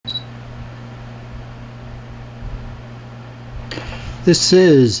This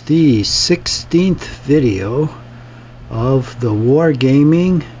is the 16th video of the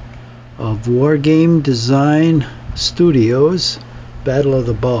wargaming of Wargame Design Studios Battle of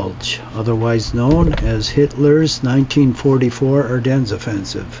the Bulge, otherwise known as Hitler's 1944 Ardennes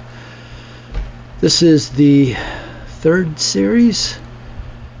Offensive. This is the third series,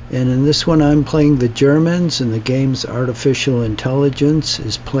 and in this one I'm playing the Germans and the game's artificial intelligence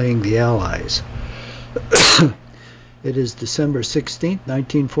is playing the Allies. It is December 16th,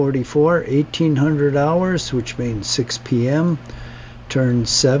 1944, 1800 hours, which means 6 p.m. Turn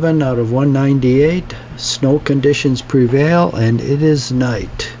 7 out of 198. Snow conditions prevail, and it is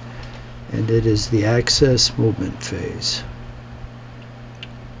night. And it is the Axis movement phase.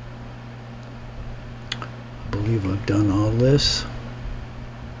 I believe I've done all this.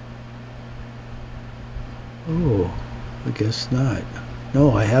 Oh, I guess not.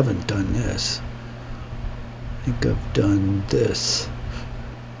 No, I haven't done this. I think I've done this.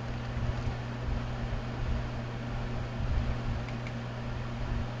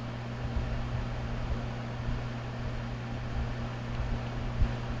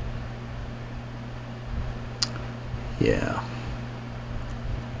 Yeah.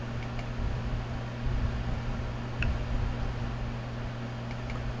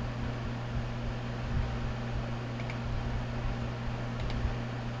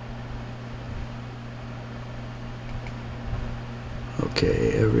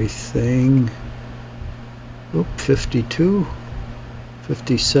 Okay, everything. Oop, 52,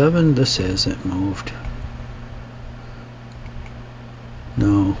 57. This hasn't moved.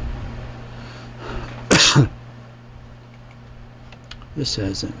 No. This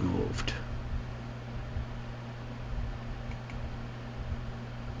hasn't moved.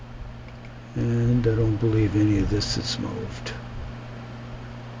 And I don't believe any of this has moved.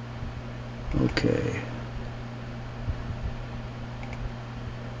 Okay.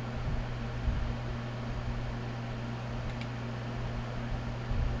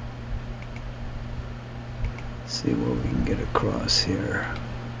 See what we can get across here.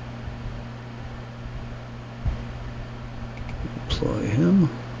 Deploy him.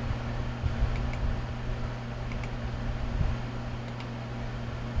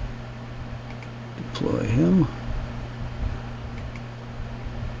 Deploy him.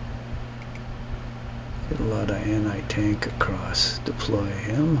 Get a lot of anti-tank across. Deploy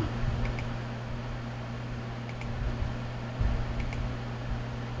him.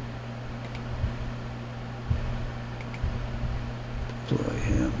 Deploy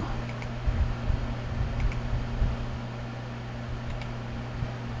him.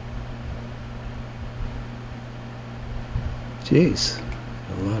 Jeez,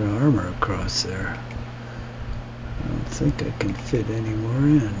 a lot of armor across there. I don't think I can fit any more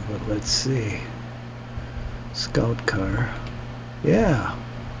in, but let's see. Scout car. Yeah.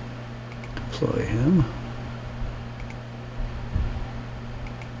 Deploy him.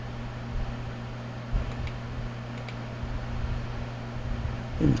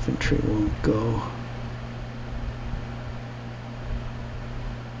 Infantry won't go.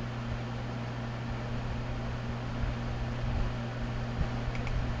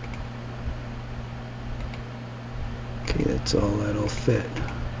 Okay, that's all that'll fit.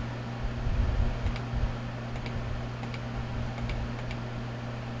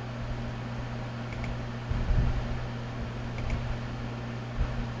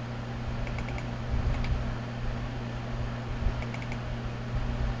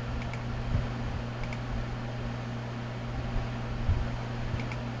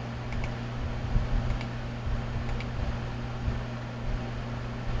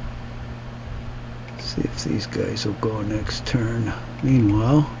 See if these guys will go next turn.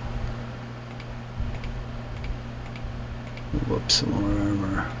 Meanwhile, move up some more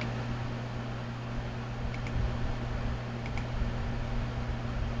armor.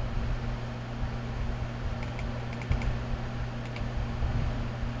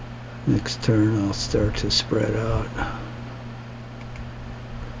 Next turn I'll start to spread out.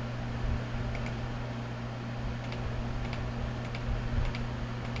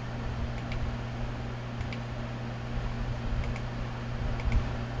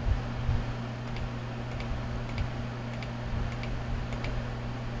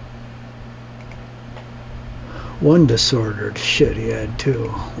 One disordered. Shit, he had two.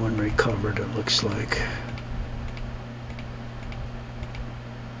 One recovered, it looks like.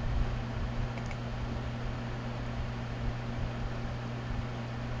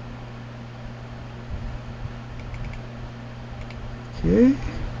 Okay.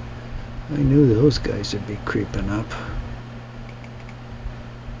 I knew those guys would be creeping up.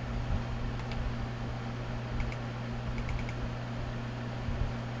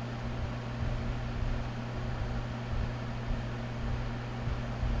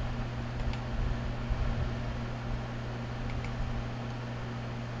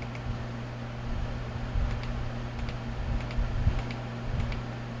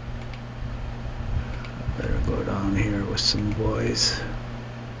 around here with some boys.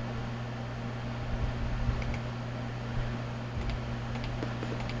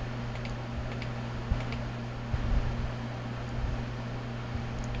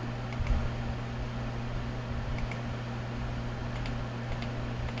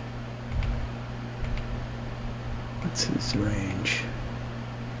 What's his range?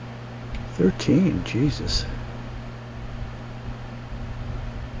 13, Jesus.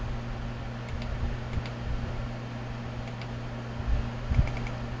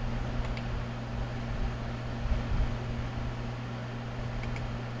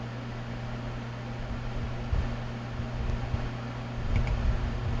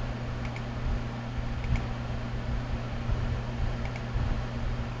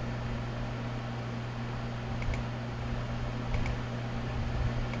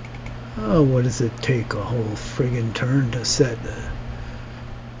 Oh, what does it take? A whole friggin' turn to set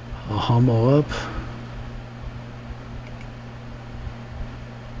a Hummel up?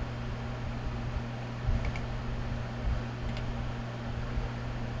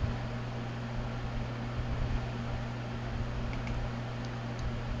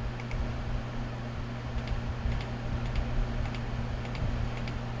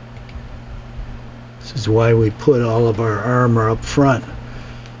 This is why we put all of our armor up front,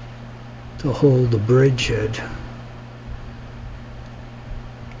 to hold the bridgehead.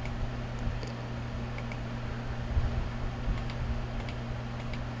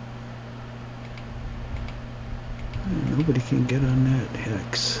 Nobody can get on that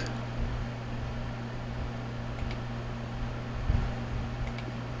hex.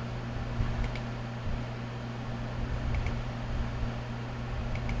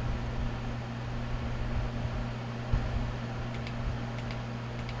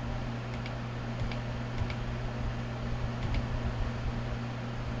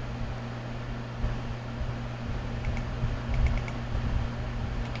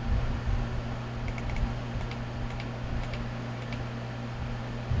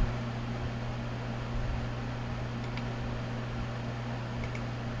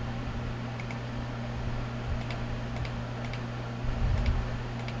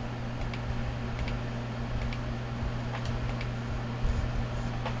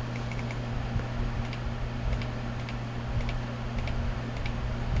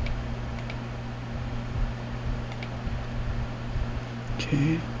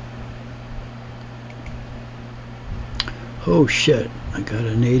 Okay. Oh shit, I got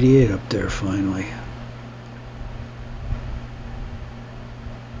an 88 up there finally.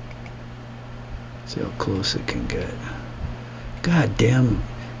 See how close it can get. God damn,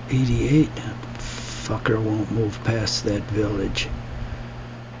 88. Fucker won't move past that village.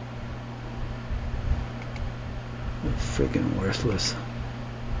 They're friggin' worthless.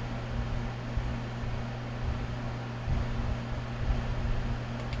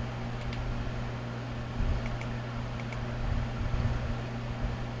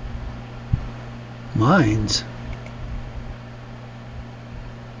 Mines?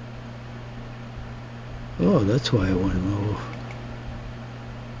 Oh, that's why it wouldn't move.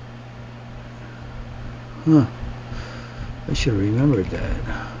 Huh. I should have remembered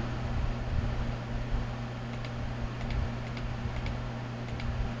that.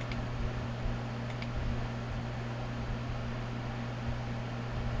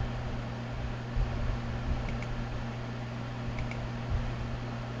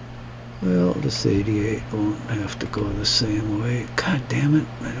 Well, this 88 won't have to go the same way. God damn it,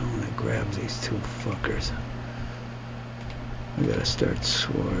 I don't want to grab these two fuckers. I gotta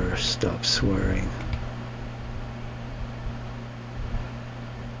stop swearing.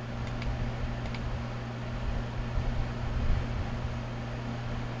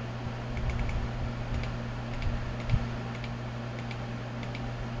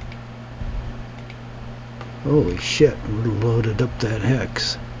 Holy shit, would have loaded up that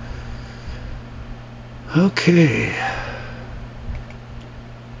hex. Okay.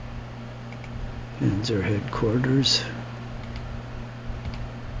 Panzer headquarters.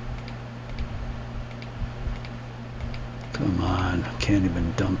 Come on, can't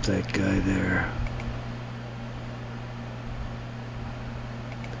even dump that guy there.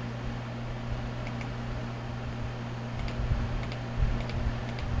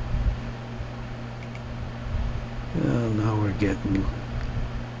 Well, now we're getting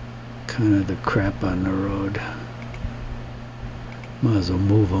kind of the crap on the road. Might as well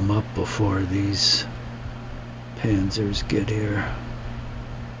move them up before these panzers get here.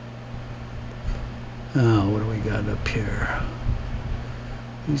 Oh, what do we got up here?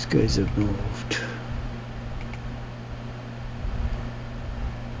 These guys have moved.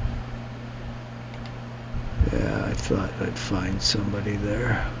 Yeah. thought I'd find somebody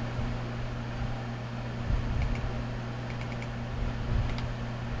there.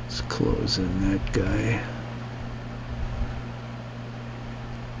 Let's close in that guy.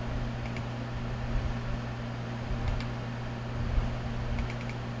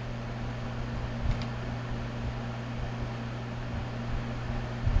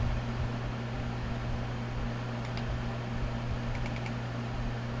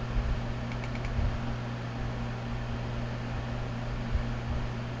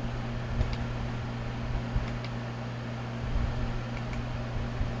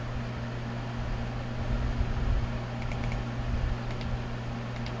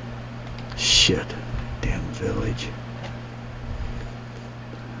 Shit. Damn village.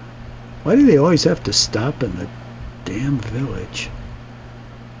 Why do they always have to stop in the damn village?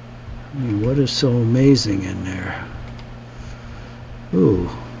 I mean, what is so amazing in there? Ooh.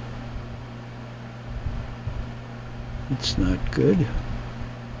 It's not good.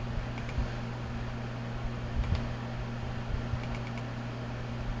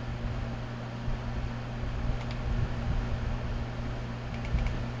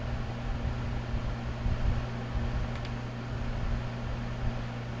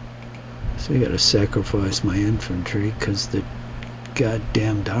 So I gotta sacrifice my infantry because the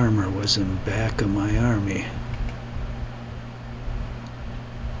goddamned armor was in the back of my army.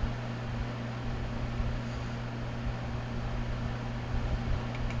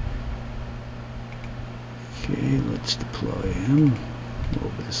 Okay, let's deploy him.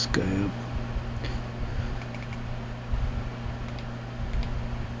 Move this guy up.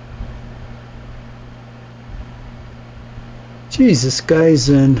 Jeez, this guy's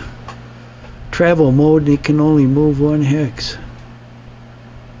in travel mode and he can only move 1 hex.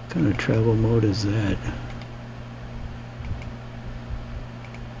 What kind of travel mode is that?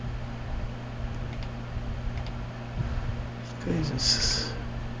 This guy's a...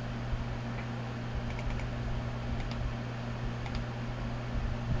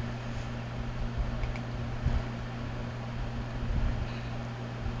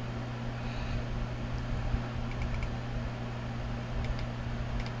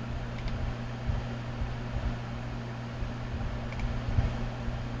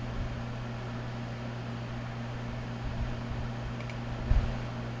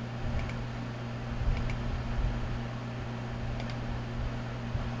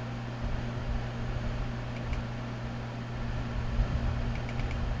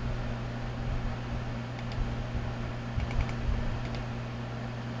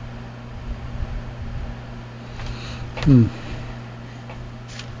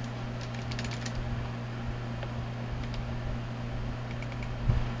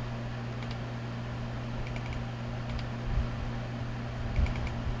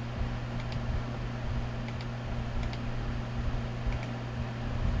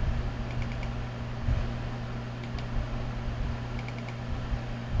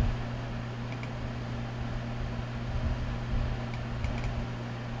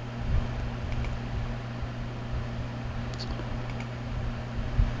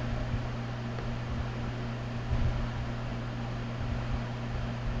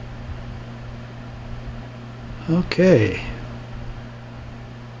 Okay,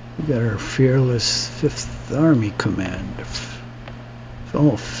 we got our fearless 5th Army Commander.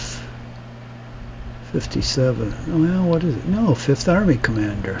 Oh, 57. Oh, well, what is it? No, 5th Army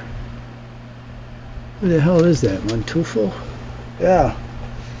Commander. Who the hell is that? Montufo? Yeah.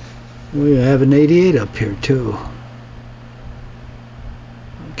 We have an 88 up here, too.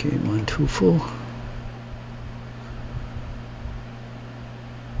 Okay, Montufo.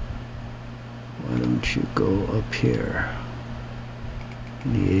 Why don't you go up here?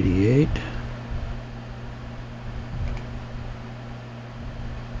 In the 88.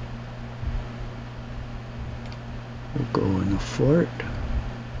 We'll go in the fort.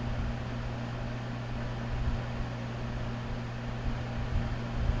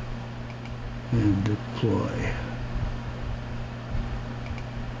 And deploy.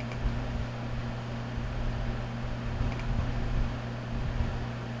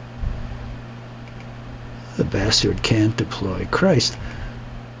 The bastard can't deploy. Christ.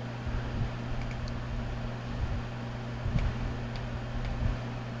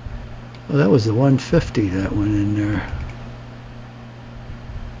 Well, that was the 150 that went in there.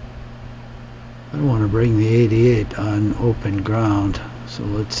 I don't want to bring the 88 on open ground, so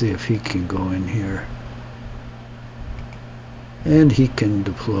let's see if he can go in here. And he can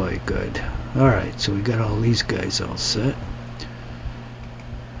deploy. Good. Alright, so we got all these guys all set.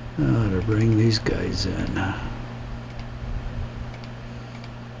 Now to bring these guys in.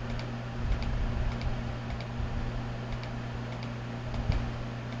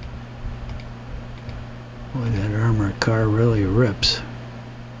 armored car really rips.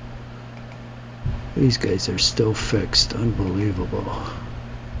 These guys are still fixed. Unbelievable.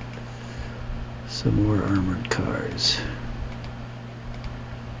 Some more armored cars.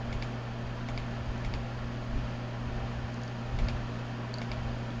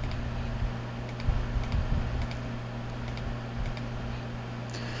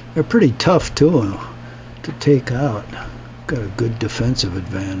 They're pretty tough too to take out. Got a good defensive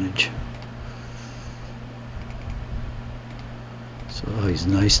advantage. So it's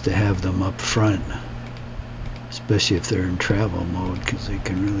nice to have them up front, especially if they're in travel mode, because they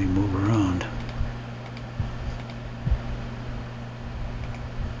can really move around.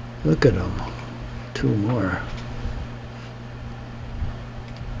 Look at them. Two more.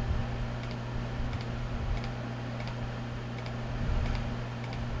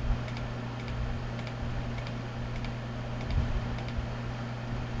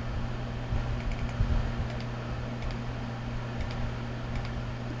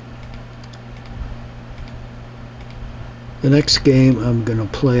 The next game I'm going to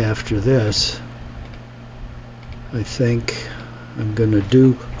play after this, I think I'm going to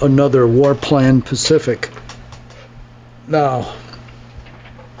do another Warplan Pacific. Now,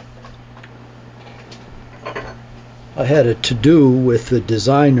 I had a to-do with the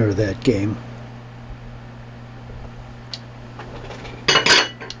designer of that game,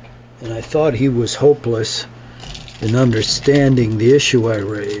 and I thought he was hopeless in understanding the issue I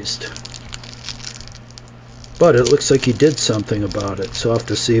raised. But it looks like he did something about it, so I'll have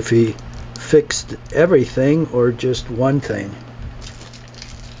to see if he fixed everything or just one thing.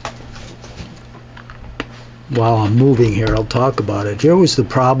 While I'm moving here, I'll talk about it. Here was the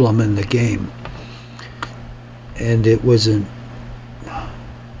problem in the game, and it wasn't.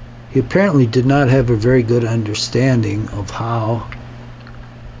 He apparently did not have a very good understanding of how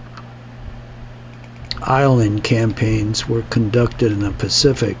island campaigns were conducted in the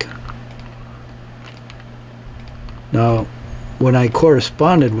Pacific. Now, when I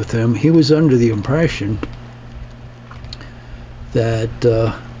corresponded with him, he was under the impression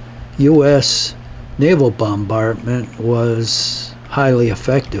that U.S. naval bombardment was highly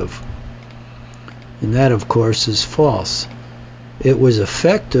effective. And that, of course, is false. It was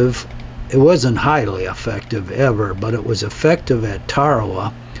effective. It wasn't highly effective ever, but it was effective at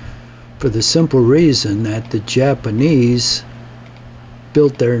Tarawa for the simple reason that the Japanese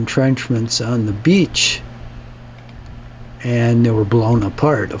built their entrenchments on the beach, and they were blown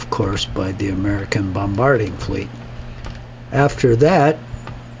apart, of course, by the American bombarding fleet. After that,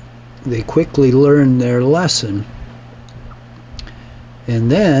 they quickly learned their lesson, and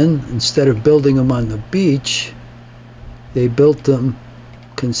then, instead of building them on the beach, they built them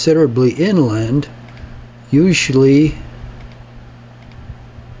considerably inland, usually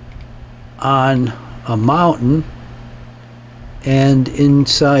on a mountain and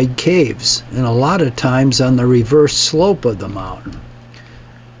inside caves, and a lot of times on the reverse slope of the mountain.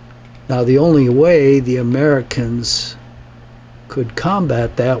 Now, the only way the Americans could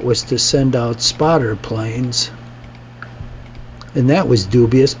combat that was to send out spotter planes, and that was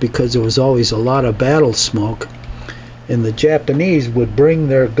dubious because there was always a lot of battle smoke, and the Japanese would bring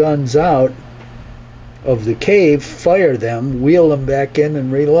their guns out of the cave, fire them, wheel them back in,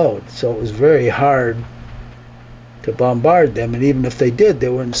 and reload. So it was very hard to bombard them, and even if they did, they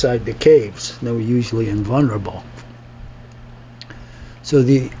were inside the caves. They were usually invulnerable. So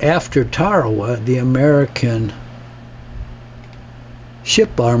after Tarawa, the American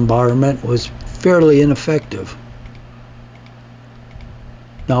ship bombardment was fairly ineffective.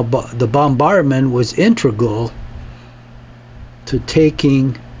 Now, the bombardment was integral to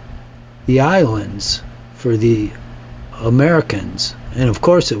taking the islands for the Americans, and of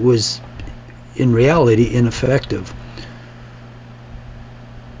course it was in reality ineffective.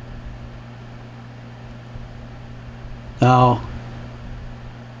 Now,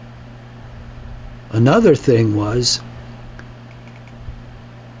 another thing was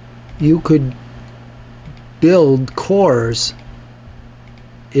you could build cores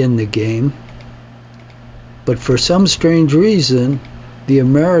in the game, but for some strange reason the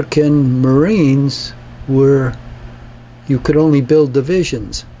American Marines you could only build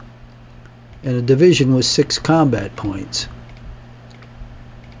divisions, and a division was 6 combat points.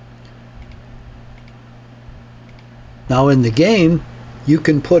 Now in the game, you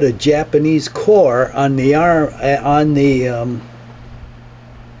can put a Japanese corps on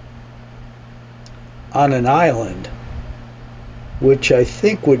an island, which I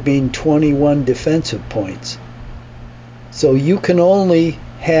think would mean 21 defensive points. So you can only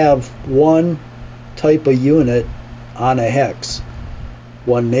have one type of unit on a hex.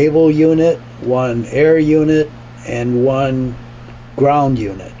 One naval unit, one air unit, and 1 ground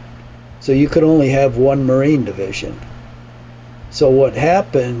unit. So you could only have 1 Marine division. So what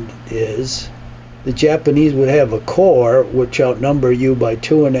happened is the Japanese would have a corps which outnumber you by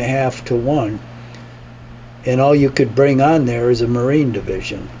 2.5 to 1, and all you could bring on there is a Marine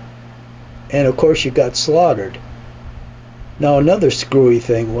division. And of course you got slaughtered. Now another screwy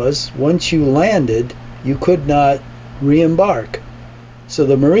thing was, once you landed, you could not re-embark. So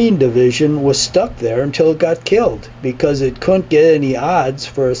the Marine division was stuck there until it got killed, because it couldn't get any odds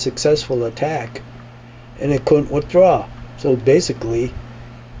for a successful attack, and it couldn't withdraw. So basically,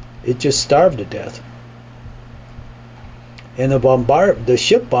 it just starved to death. And the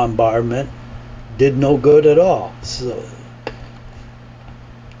ship bombardment did no good at all. So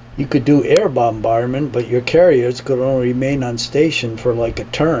you could do air bombardment, but your carriers could only remain on station for like a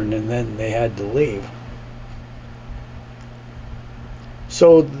turn, and then they had to leave.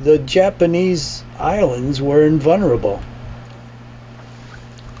 So the Japanese islands were invulnerable,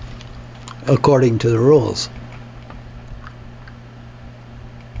 according to the rules.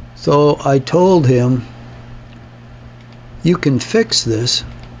 So I told him, you can fix this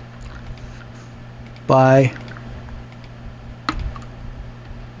by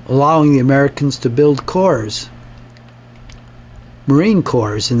allowing the Americans to build corps, Marine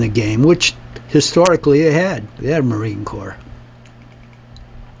Corps in the game, which historically they had. They had a Marine Corps.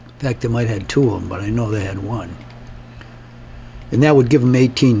 In fact, they might have had 2 of them, but I know they had 1. And that would give them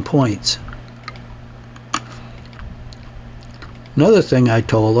 18 points. Another thing I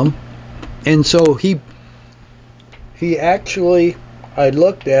told him, and so he actually, I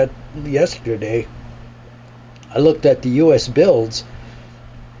looked at yesterday, I looked at the U.S. builds,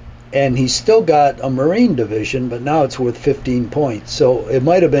 and he's still got a Marine division, but now it's worth 15 points. So it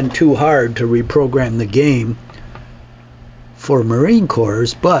might have been too hard to reprogram the game for Marine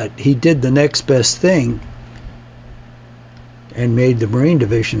Corps, but he did the next best thing and made the Marine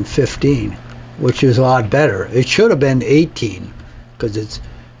division 15, which is a lot better. It should have been 18, because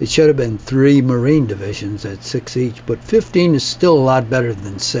it should have been 3 Marine divisions at 6 each, but 15 is still a lot better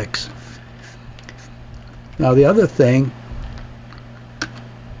than 6. Now the other thing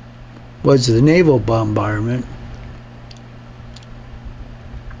was the naval bombardment,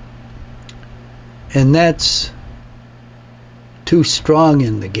 and that's too strong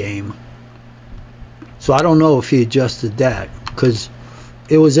in the game. So I don't know if he adjusted that, because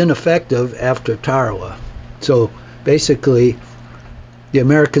it was ineffective after Tarawa. So basically the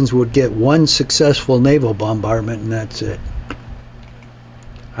Americans would get 1 successful naval bombardment, and that's it.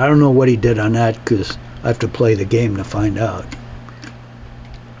 I don't know what he did on that, because I have to play the game to find out.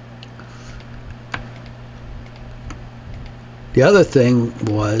 The other thing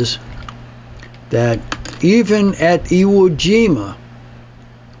was that even at Iwo Jima,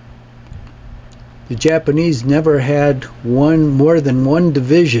 the Japanese never had more than 1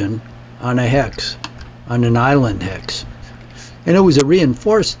 division on a hex, on an island hex. And it was a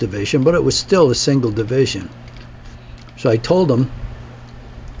reinforced division, but it was still a single division. So I told them,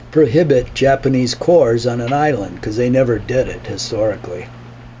 prohibit Japanese corps on an island, because they never did it historically.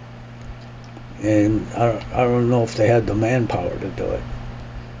 And I don't know if they had the manpower to do it.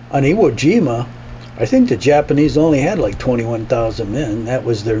 On Iwo Jima, I think the Japanese only had like 21,000 men. That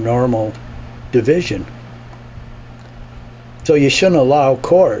was their normal division. So you shouldn't allow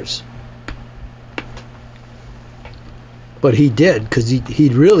corps. But he did, because he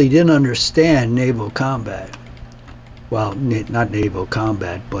really didn't understand naval combat. Well, not naval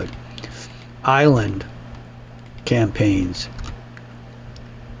combat, but island campaigns.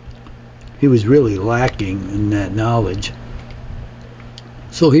 He was really lacking in that knowledge.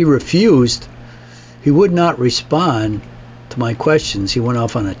 So he refused. He would not respond to my questions. He went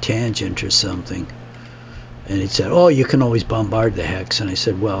off on a tangent or something. And he said, oh, you can always bombard the hex. And I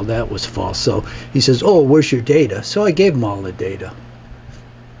said, well, that was false. So he says, oh, where's your data? So I gave him all the data.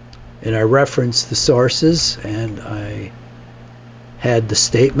 And I referenced the sources, and I had the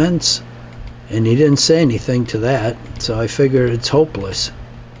statements, and he didn't say anything to that. So I figured it's hopeless.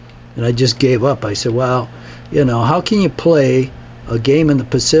 And I just gave up. I said, well, you know, how can you play a game in the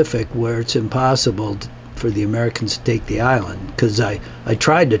Pacific where it's impossible for the Americans to take the island? Because I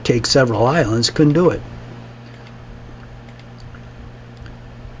tried to take several islands, couldn't do it.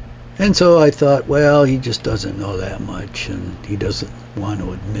 And so I thought, well, he just doesn't know that much, and he doesn't want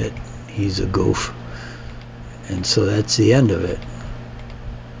to admit he's a goof. And so that's the end of it.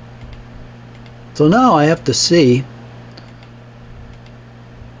 So now I have to see.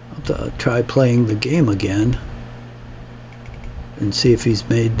 I'll try playing the game again and see if he's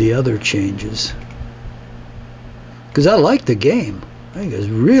made the other changes. Because I like the game. I think it's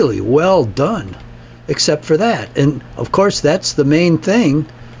really well done. except for that. And of course, that's the main thing.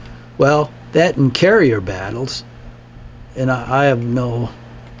 Well, that and carrier battles. And I have no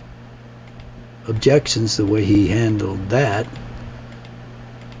objections to the way he handled that.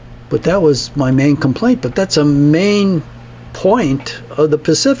 But that was my main complaint. But that's a main point of the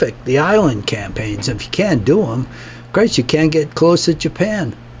Pacific, the island campaigns. If you can't do them, Christ, you can't get close to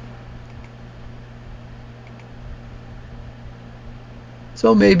Japan.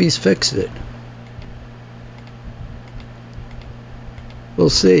 So maybe he's fixed it. We'll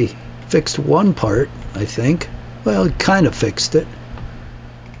see. Fixed one part, I think. Well, he kind of fixed it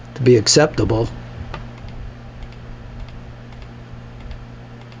to be acceptable.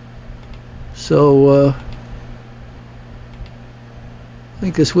 So, I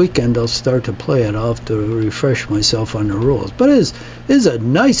think this weekend I'll start to play it. I'll have to refresh myself on the rules. But it is a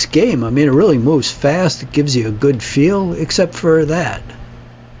nice game. I mean, it really moves fast. It gives you a good feel, except for that.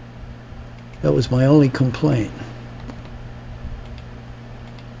 That was my only complaint.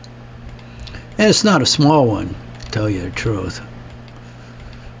 And it's not a small one, to tell you the truth.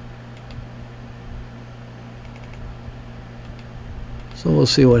 So we'll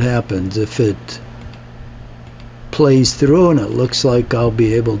see what happens. If it plays through and it looks like I'll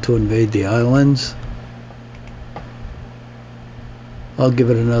be able to invade the islands, I'll give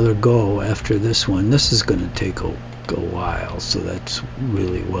it another go after this one. This is going to take a while, so that's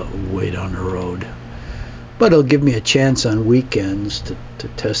really way down the road. But it'll give me a chance on weekends to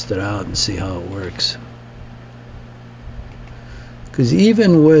test it out and see how it works. Because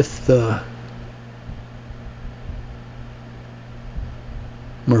even with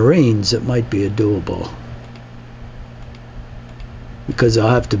Marines, it might be a doable. Because I'll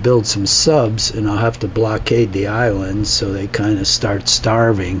have to build some subs and I'll have to blockade the islands so they kind of start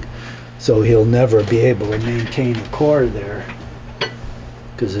starving. So he'll never be able to maintain a core there,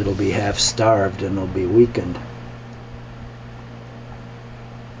 because it'll be half starved and it'll be weakened.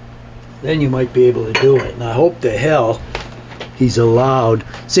 Then you might be able to do it. And I hope to hell he's allowed.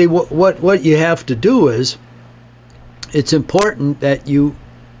 See, what you have to do is, it's important that you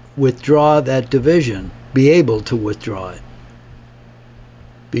withdraw that division, be able to withdraw it.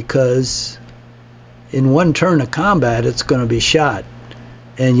 Because in one turn of combat, it's going to be shot.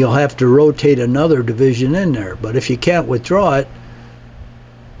 And you'll have to rotate another division in there. But if you can't withdraw it,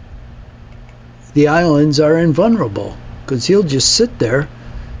 the islands are invulnerable, because he'll just sit there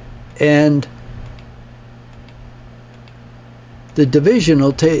and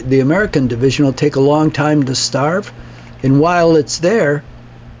the American division will take a long time to starve, and while it's there,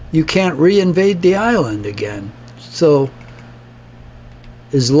 you can't re-invade the island again. So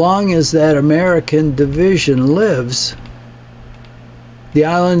as long as that American division lives, the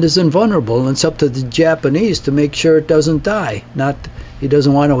island is invulnerable, and it's up to the Japanese to make sure it doesn't die. He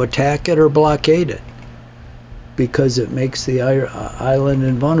doesn't want to attack it or blockade it, because it makes the island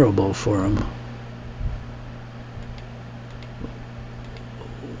invulnerable for him.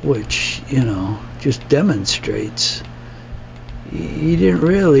 Which, just demonstrates he didn't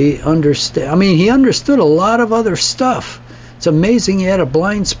really understand. I mean, he understood a lot of other stuff. It's amazing he had a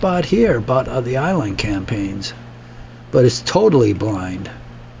blind spot here about the island campaigns. But it's totally blind.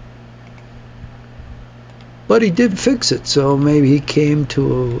 But he did fix it, so maybe he came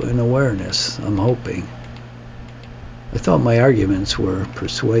to an awareness, I'm hoping. I thought my arguments were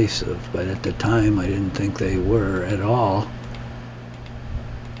persuasive, but at the time I didn't think they were at all.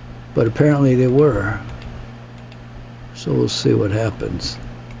 But apparently they were. So we'll see what happens.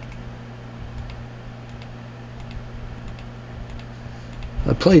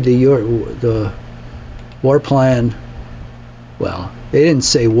 I played the war plan. Well, they didn't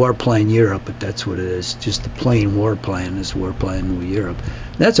say war plan Europe, but that's what it is. Just the plain war plan is war plan Europe.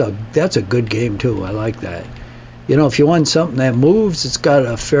 That's a good game too. I like that. If you want something that moves, it's got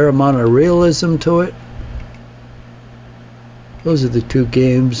a fair amount of realism to it. Those are the two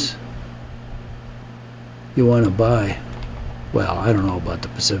games you want to buy. Well, I don't know about the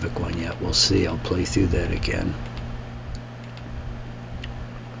Pacific one yet. We'll see. I'll play through that again.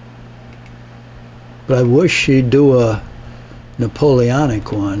 But I wish she'd do a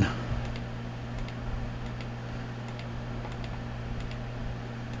Napoleonic one.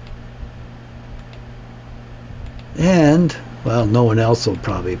 And, well, no one else will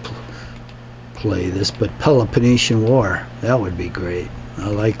probably play this, but Peloponnesian War, that would be great. I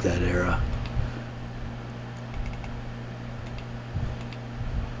like that era.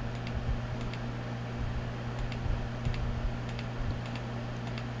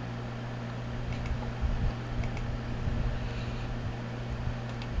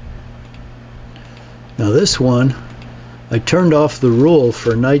 Now this one, I turned off the rule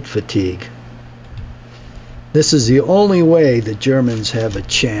for night fatigue. This is the only way the Germans have a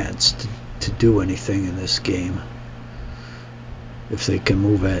chance to do anything in this game, if they can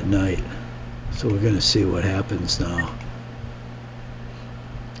move at night. So we're going to see what happens now.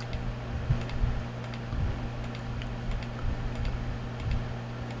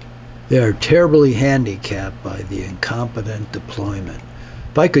 They are terribly handicapped by the incompetent deployment.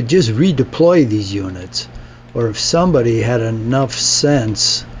 If I could just redeploy these units, or if somebody had enough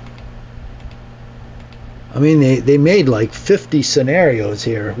sense. I mean, they made like 50 scenarios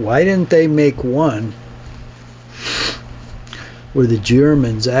here. Why didn't they make one where the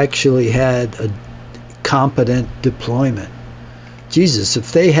Germans actually had a competent deployment? Jesus,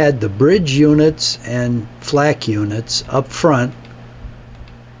 if they had the bridge units and flak units up front,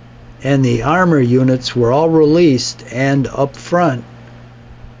 and the armor units were all released and up front,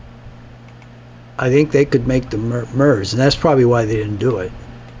 I think they could make the MERS, and that's probably why they didn't do it,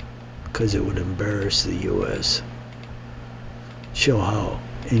 because it would embarrass the U.S. Show how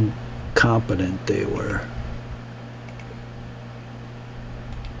incompetent they were.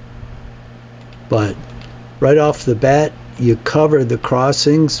 But right off the bat, you cover the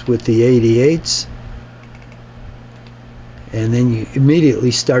crossings with the 88s, and then you immediately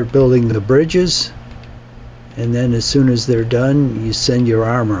start building the bridges, and then as soon as they're done, you send your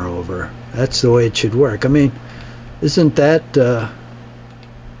armor over. That's the way it should work. I mean, isn't that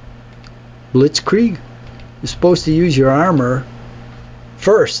blitzkrieg? You're supposed to use your armor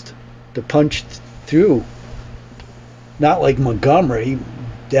first to punch through. Not like Montgomery.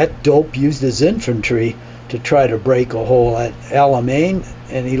 That dope used his infantry to try to break a hole at Alamein,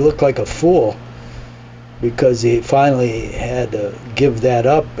 and he looked like a fool because he finally had to give that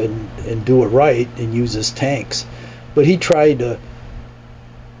up and do it right and use his tanks. But he tried to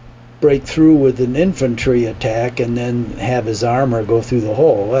break through with an infantry attack and then have his armor go through the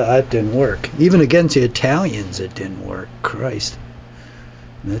hole. Well, that didn't work. Even against the Italians it didn't work. Christ.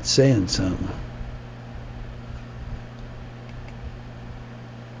 That's saying something.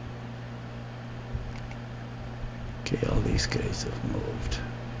 Okay, all these guys have moved.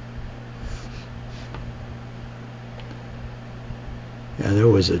 Yeah, there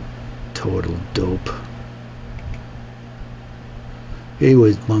was a total dope.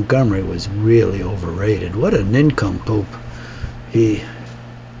 Montgomery was really overrated. What a nincompoop. He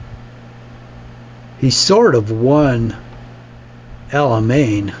sort of won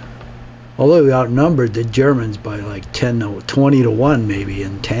Alamein, although he outnumbered the Germans by like 20 to 1 maybe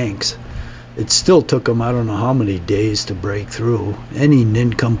in tanks. It still took him I don't know how many days to break through. Any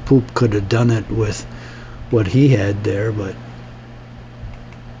nincompoop could have done it with what he had there, but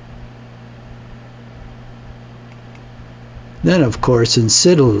then, of course, in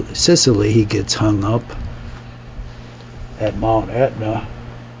Sicily, he gets hung up at Mount Etna.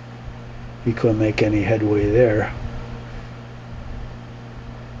 He couldn't make any headway there.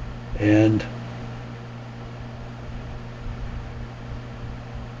 And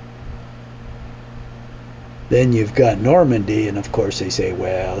then you've got Normandy, and of course they say,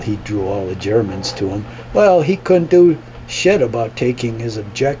 well, he drew all the Germans to him. Well, he couldn't do shit about taking his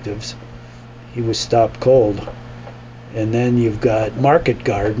objectives. He was stopped cold. And then you've got Market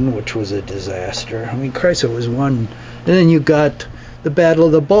Garden, which was a disaster. I mean, Christ, it was one. And then you got the Battle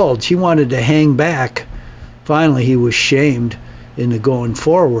of the Bulge. He wanted to hang back. Finally, he was shamed into going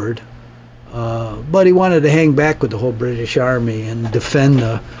forward. But he wanted to hang back with the whole British Army and defend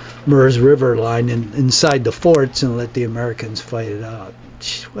the Meuse River line inside the forts and let the Americans fight it out.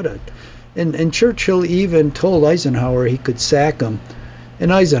 And Churchill even told Eisenhower he could sack him.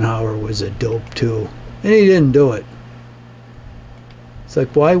 And Eisenhower was a dope, too. And he didn't do it. It's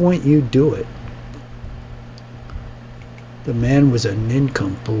like, why wouldn't you do it? The man was a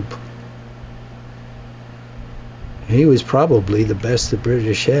nincompoop. He was probably the best the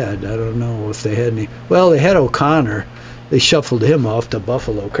British had. I don't know if they had any. Well, they had O'Connor. They shuffled him off to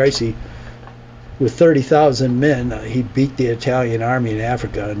Buffalo. Christ, with 30,000 men, he beat the Italian army in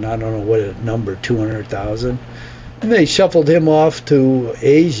Africa, and I don't know what it numbered, 200,000. And they shuffled him off to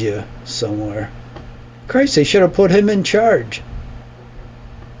Asia somewhere. Christ, they should have put him in charge.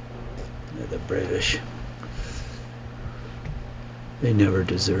 The British. They never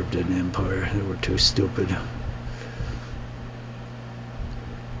deserved an empire. They were too stupid.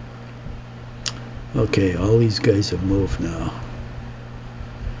 Okay, all these guys have moved now.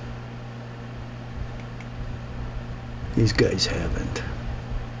 These guys haven't.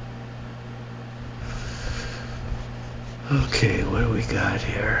 Okay, what do we got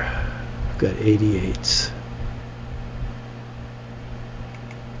here? We've got 88s.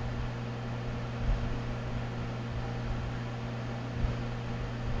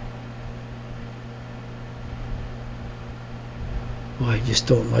 Oh, I just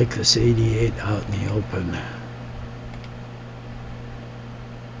don't like this 88 out in the open.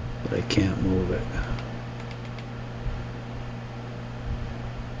 But I can't move it.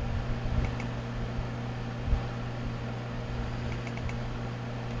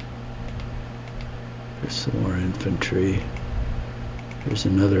 There's some more infantry. There's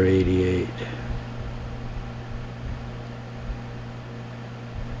another 88.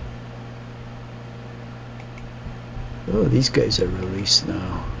 Oh, these guys are released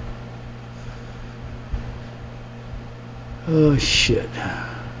now. Oh, shit.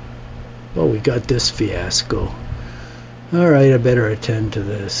 Oh, we got this fiasco. Alright, I better attend to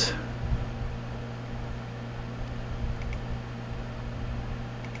this.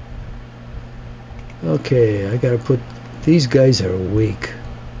 Okay, I gotta put... These guys are weak.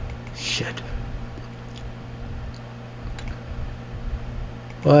 Shit.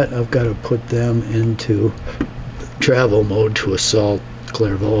 But I've got to put them into travel mode to assault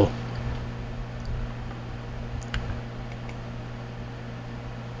Clairvaux.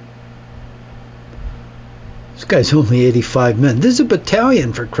 This guy's only 85 men. This is a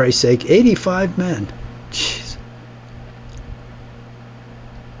battalion, for Christ's sake. 85 men. Jeez.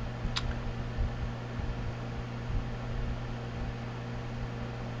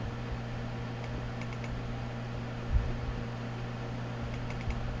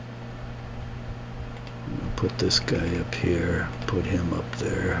 Put this guy up here, put him up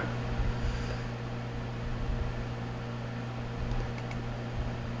there.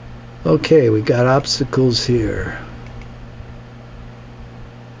 Okay, we got obstacles here.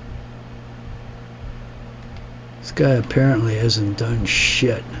 This guy apparently hasn't done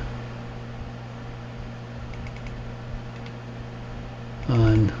shit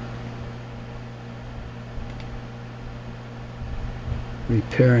on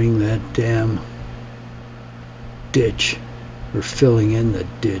repairing that damn ditch, or filling in the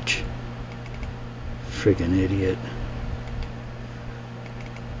ditch. Friggin' idiot.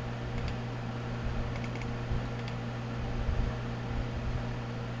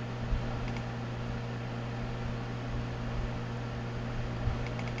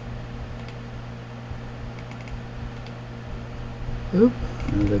 Oop,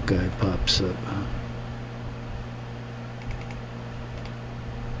 another guy pops up.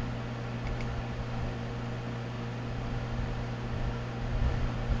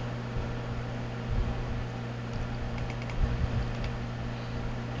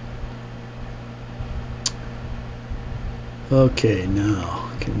 Okay, now,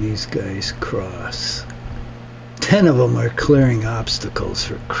 can these guys cross? 10 of them are clearing obstacles,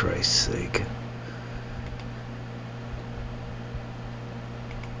 for Christ's sake.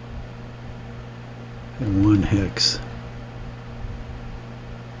 And one hex.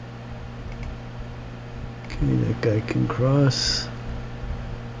 Okay, that guy can cross.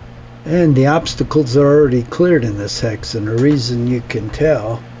 And the obstacles are already cleared in this hex, and the reason you can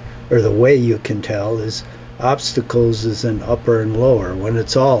tell, or the way you can tell, is obstacles is in upper and lower. When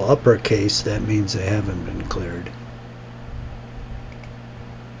it's all uppercase, that means they haven't been cleared.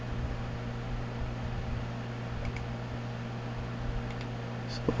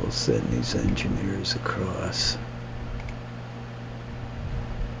 So we'll send these engineers across.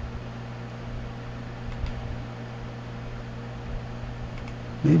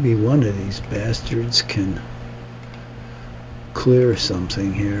 Maybe one of these bastards can clear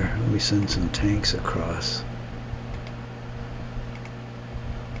something here. Let me send some tanks across.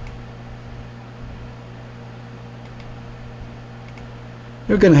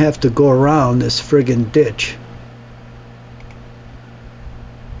 They're gonna have to go around this friggin' ditch.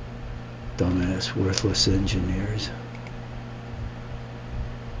 Dumbass, worthless engineers.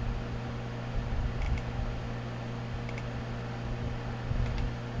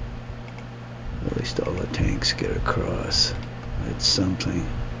 At least all the tanks get across. That's something.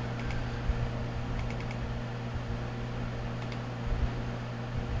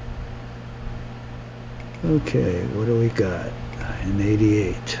 Okay, what do we got? An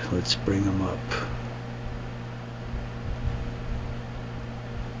 88. Let's bring them up.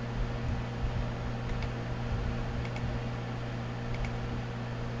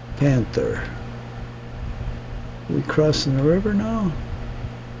 Panther. Are we crossing the river now?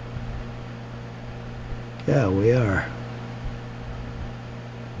 Yeah, we are.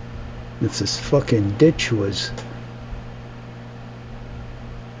 If this fucking ditch was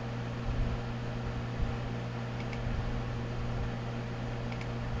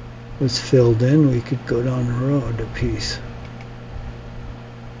filled in, we could go down the road a piece.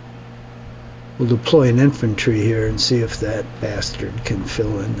 We'll deploy an infantry here and see if that bastard can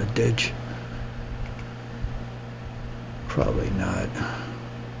fill in the ditch. Probably not.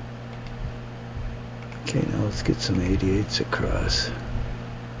 Okay, now let's get some 88s across.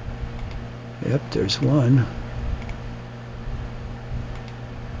 Yep, there's one.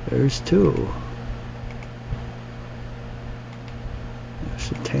 There's two.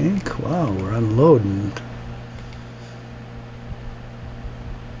 There's a tank. Wow, we're unloading.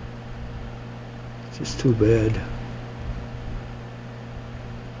 Just too bad.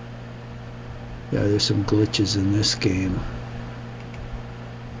 Yeah, there's some glitches in this game.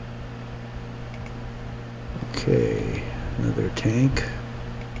 Okay, another tank.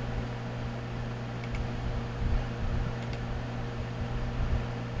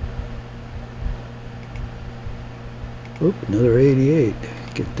 Oop, another 88.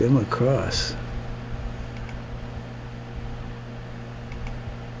 Get them across.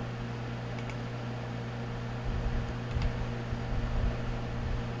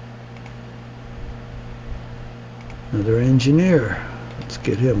 Another engineer. Let's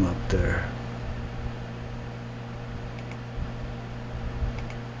get him up there.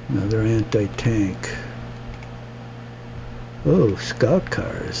 Another anti-tank. Oh, scout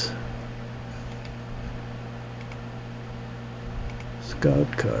cars.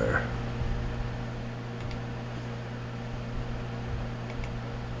 Scout car.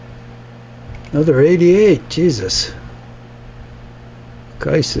 Another 88. Jesus.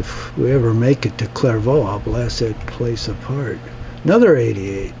 Guys, if we ever make it to Clairvaux, I'll blast that place apart. Another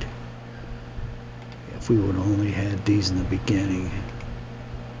 88. If we would only had these in the beginning.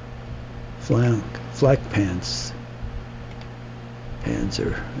 Flak pants.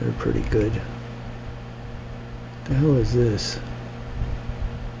 Panzer. They're pretty good. What the hell is this?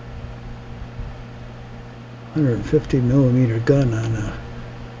 150 millimeter gun on a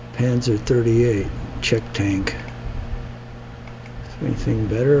Panzer 38 check tank. Anything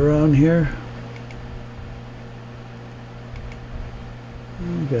better around here?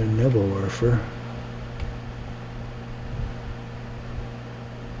 We got a Nebelwerfer.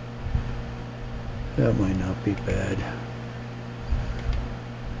 That might not be bad.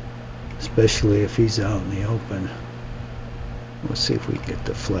 Especially if he's out in the open. Let's see if we can get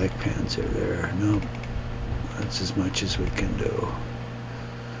the Flak Panzer there. Nope. That's as much as we can do.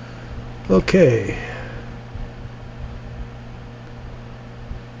 Okay.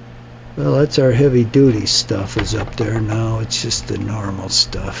 Well, that's our heavy duty stuff is up there now. It's just the normal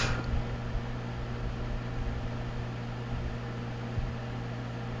stuff.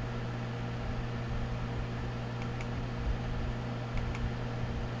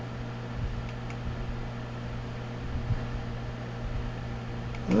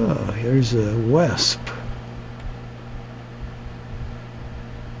 Oh, here's a Wesp.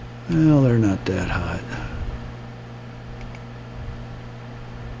 Well, they're not that hot.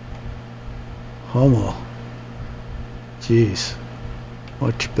 Hummel. Jeez.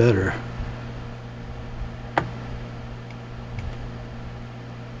 Much better.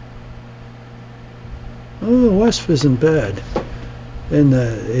 Oh, the Wesp isn't bad. And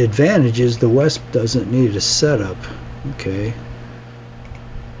the advantage is the Wesp doesn't need a setup. Okay.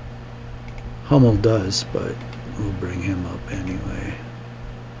 Hummel does, but we'll bring him up anyway.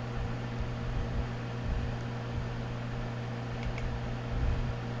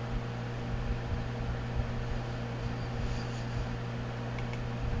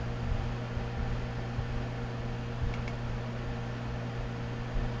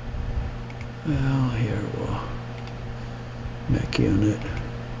 Well, here we'll mech unit.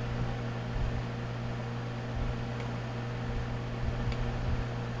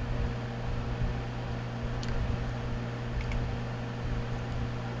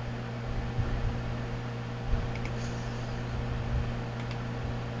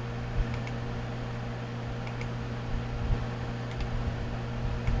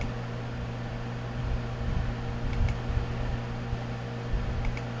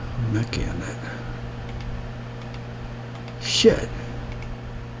 Mech unit. Shit.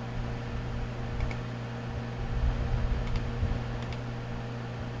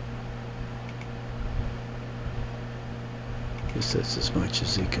 Guess that's as much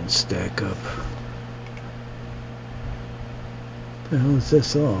as he can stack up. What the hell is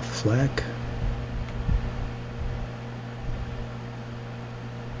this all? Flak?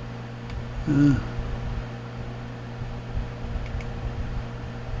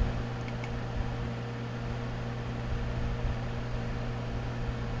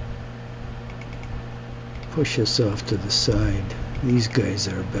 Push us off to the side. These guys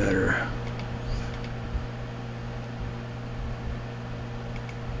are better.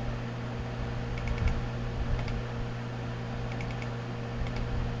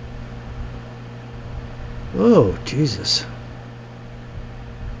 Oh, Jesus.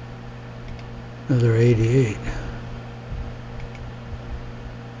 Another 88.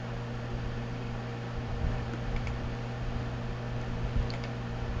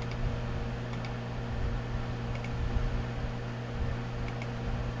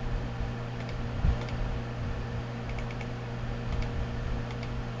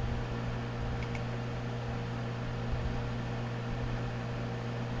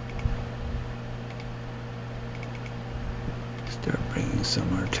 Start bringing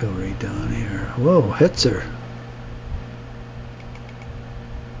some artillery down here. Whoa, Hetzer.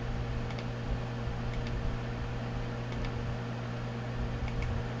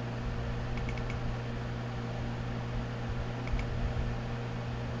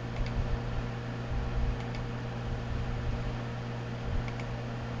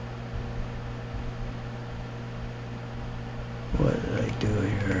 What did I do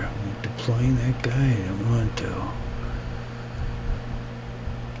here? I'm deploying that guy? I didn't want to.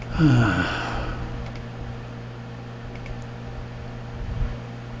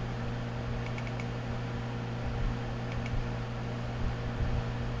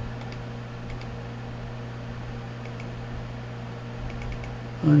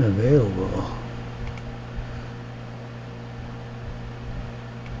 Unavailable.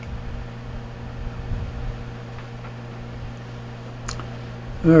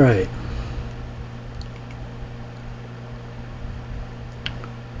 All right.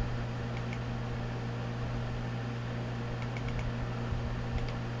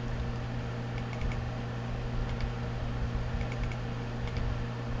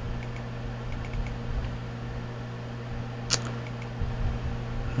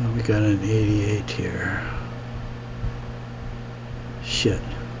 We got an 88 here. Shit.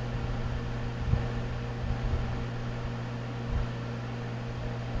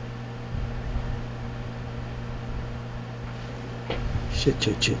 Shit.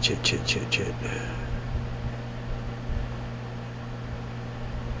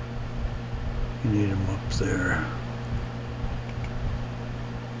 You need him up there.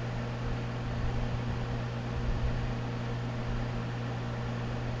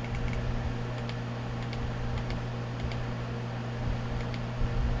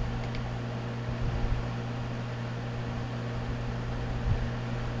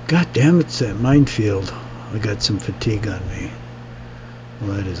 God damn, it's that minefield. I got some fatigue on me.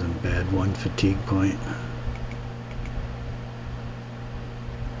 Well, that isn't bad. 1 fatigue point.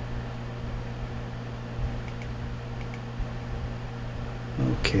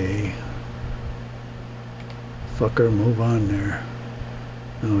 Okay. Fucker, move on there.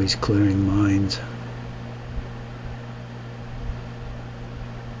 Now he's clearing mines.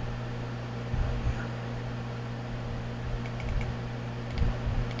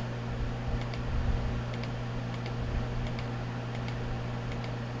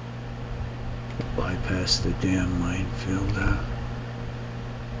 Bypass the damn minefield.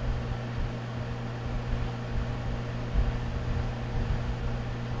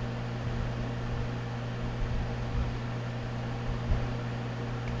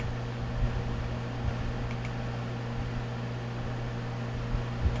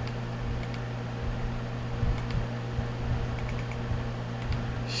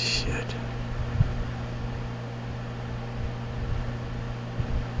 Shit.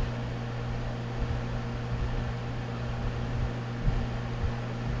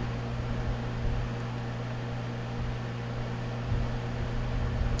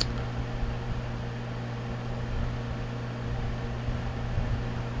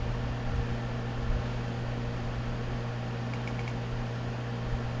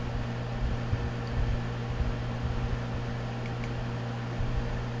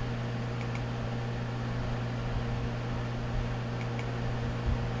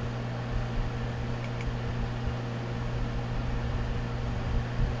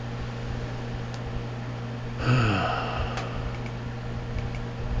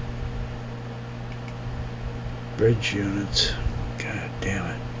 Bridge units. God damn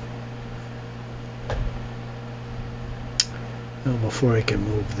it. Well, before I can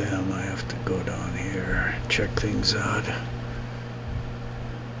move them, I have to go down here, check things out.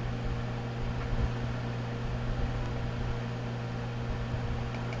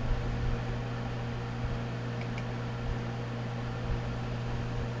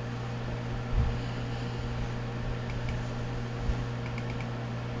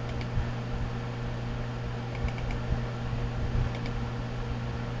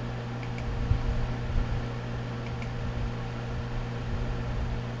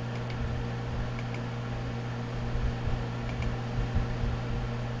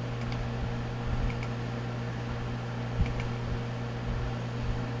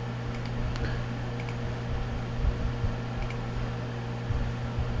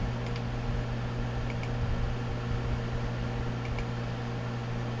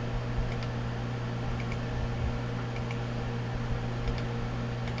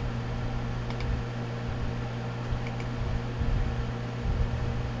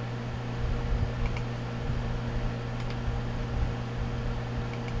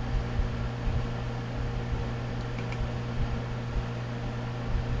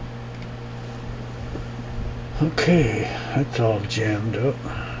 Okay, that's all jammed up.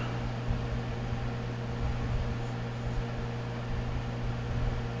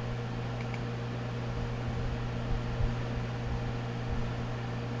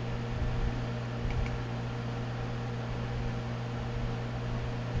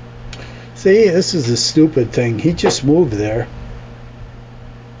 See, this is the stupid thing. He just moved there.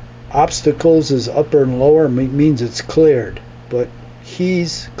 Obstacles is upper and lower means it's cleared, but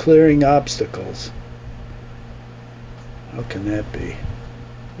he's clearing obstacles. How can that be?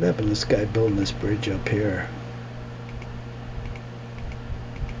 What happened to this guy building this bridge up here?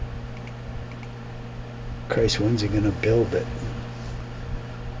 Christ, when's he gonna build it?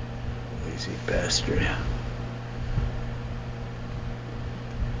 Lazy bastard.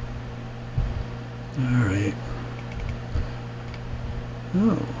 Alright.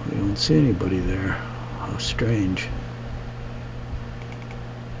 Oh, we don't see anybody there. How strange.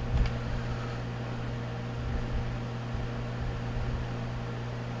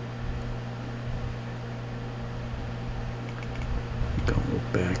 Go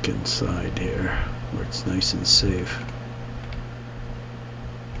back inside here where it's nice and safe.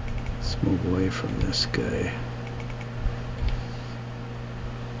 Let's move away from this guy.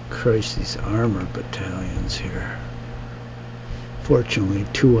 Christ, these armor battalions here. Fortunately,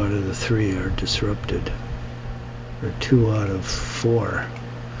 2 out of the 3 are disrupted. Or 2 out of 4.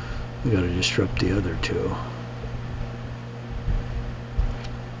 We gotta disrupt the other 2.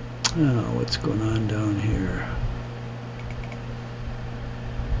 Oh, what's going on down here?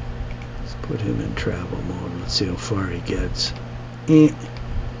 Let's put him in travel mode. Let's see how far he gets.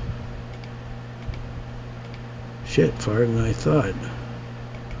 Shit, farther than I thought.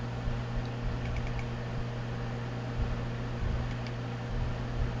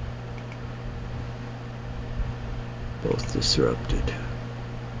 Both disrupted.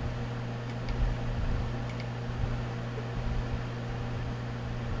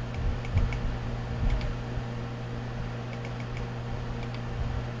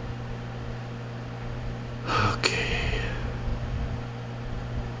 Okay.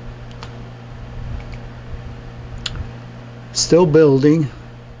 Still building.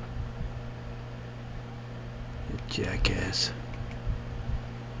 You jackass.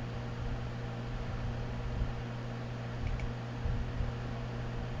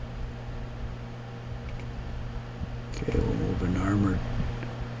 Okay, we'll move an armored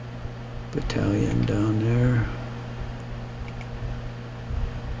battalion down there.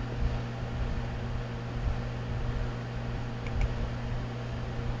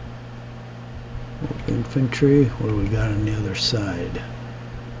 Move infantry. What do we got on the other side?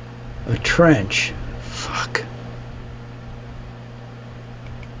 A trench. Fuck.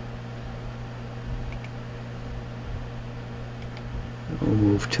 We'll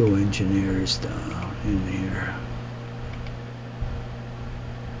move 2 engineers down in here.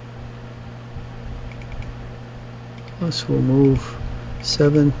 Plus we'll move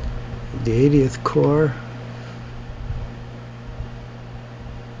 7, the 80th Corps.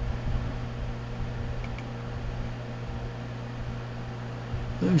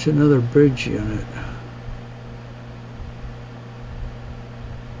 There's another bridge unit.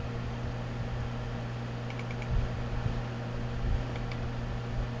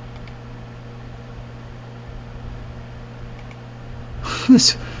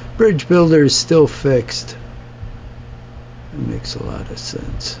 This bridge builder is still fixed. It makes a lot of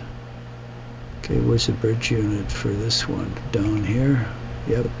sense. Okay, where's the bridge unit for this one? Down here?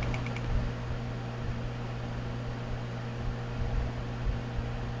 Yep.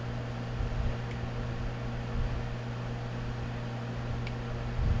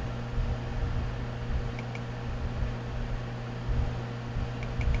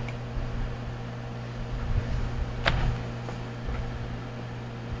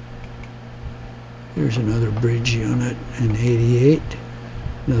 Here's another bridge unit in 88,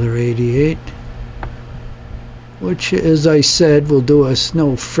 another 88, which, as I said, will do us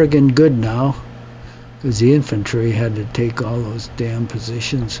no friggin' good now, because the infantry had to take all those damn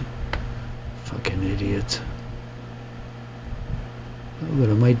positions. Fucking idiots. But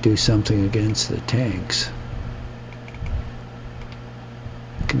it might do something against the tanks.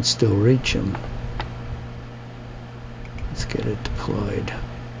 You can still reach them. Let's get it deployed.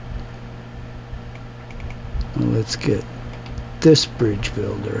 Well, let's get this bridge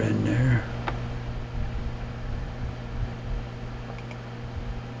builder in there.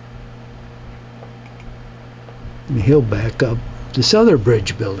 And he'll back up this other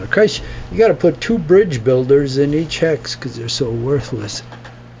bridge builder. Christ, you got to put 2 bridge builders in each hex because they're so worthless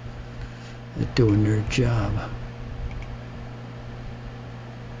at doing their job.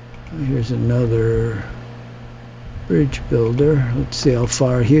 Here's another Bridge builder. Let's see how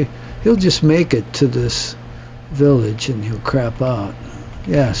far he'll just make it to this village and he'll crap out.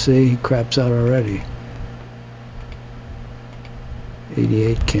 Yeah, see, he craps out already.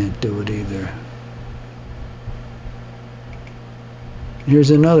 88 can't do it either.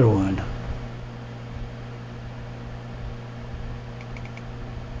 Here's another one.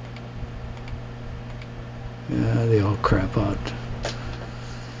 Yeah, they all crap out.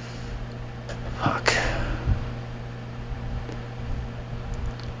 Fuck.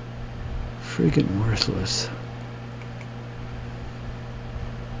 Freaking worthless.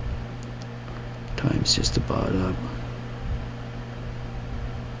 Time's just about up.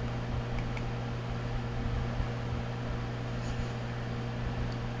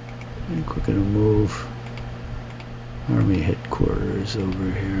 I think we're gonna move Army headquarters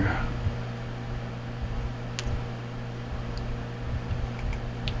over here.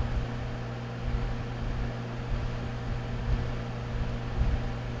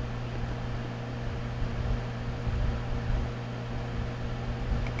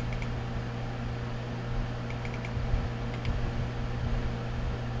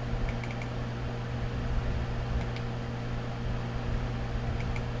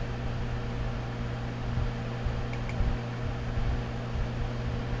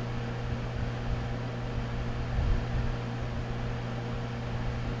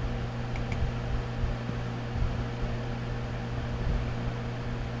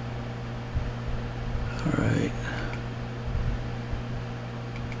 Alright.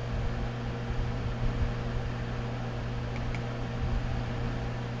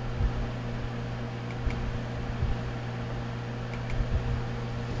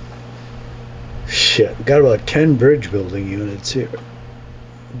 Shit, got about 10 bridge building units here.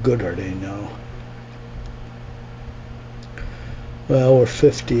 Good are they now? Well, we're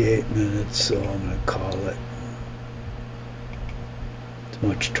 58 minutes, so I'm gonna call it. As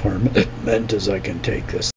much torment as I can take this.